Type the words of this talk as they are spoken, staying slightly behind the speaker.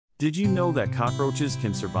Did you know that cockroaches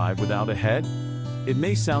can survive without a head? It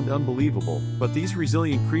may sound unbelievable, but these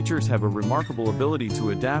resilient creatures have a remarkable ability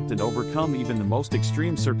to adapt and overcome even the most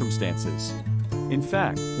extreme circumstances. In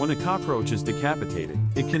fact, when a cockroach is decapitated,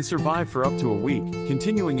 it can survive for up to a week,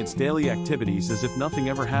 continuing its daily activities as if nothing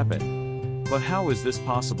ever happened. But how is this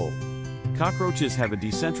possible? Cockroaches have a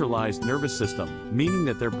decentralized nervous system, meaning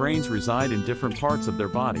that their brains reside in different parts of their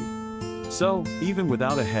body. So, even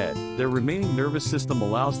without a head, their remaining nervous system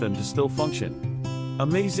allows them to still function.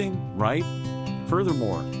 Amazing, right?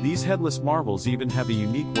 Furthermore, these headless marvels even have a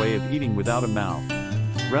unique way of eating without a mouth.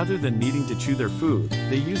 Rather than needing to chew their food,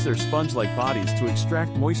 they use their sponge-like bodies to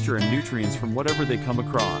extract moisture and nutrients from whatever they come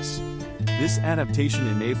across. This adaptation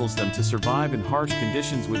enables them to survive in harsh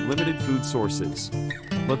conditions with limited food sources.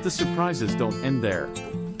 But the surprises don't end there.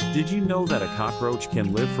 Did you know that a cockroach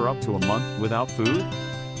can live for up to a month without food?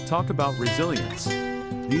 Talk about resilience.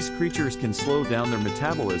 These creatures can slow down their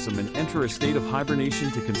metabolism and enter a state of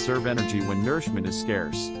hibernation to conserve energy when nourishment is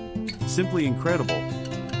scarce. Simply incredible.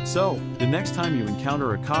 So, the next time you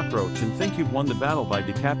encounter a cockroach and think you've won the battle by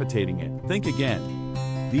decapitating it, think again.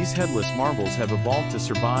 These headless marvels have evolved to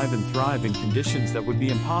survive and thrive in conditions that would be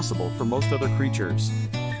impossible for most other creatures.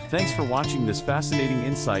 Thanks for watching this fascinating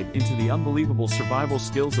insight into the unbelievable survival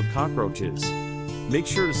skills of cockroaches. Make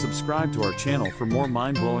sure to subscribe to our channel for more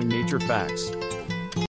mind-blowing nature facts.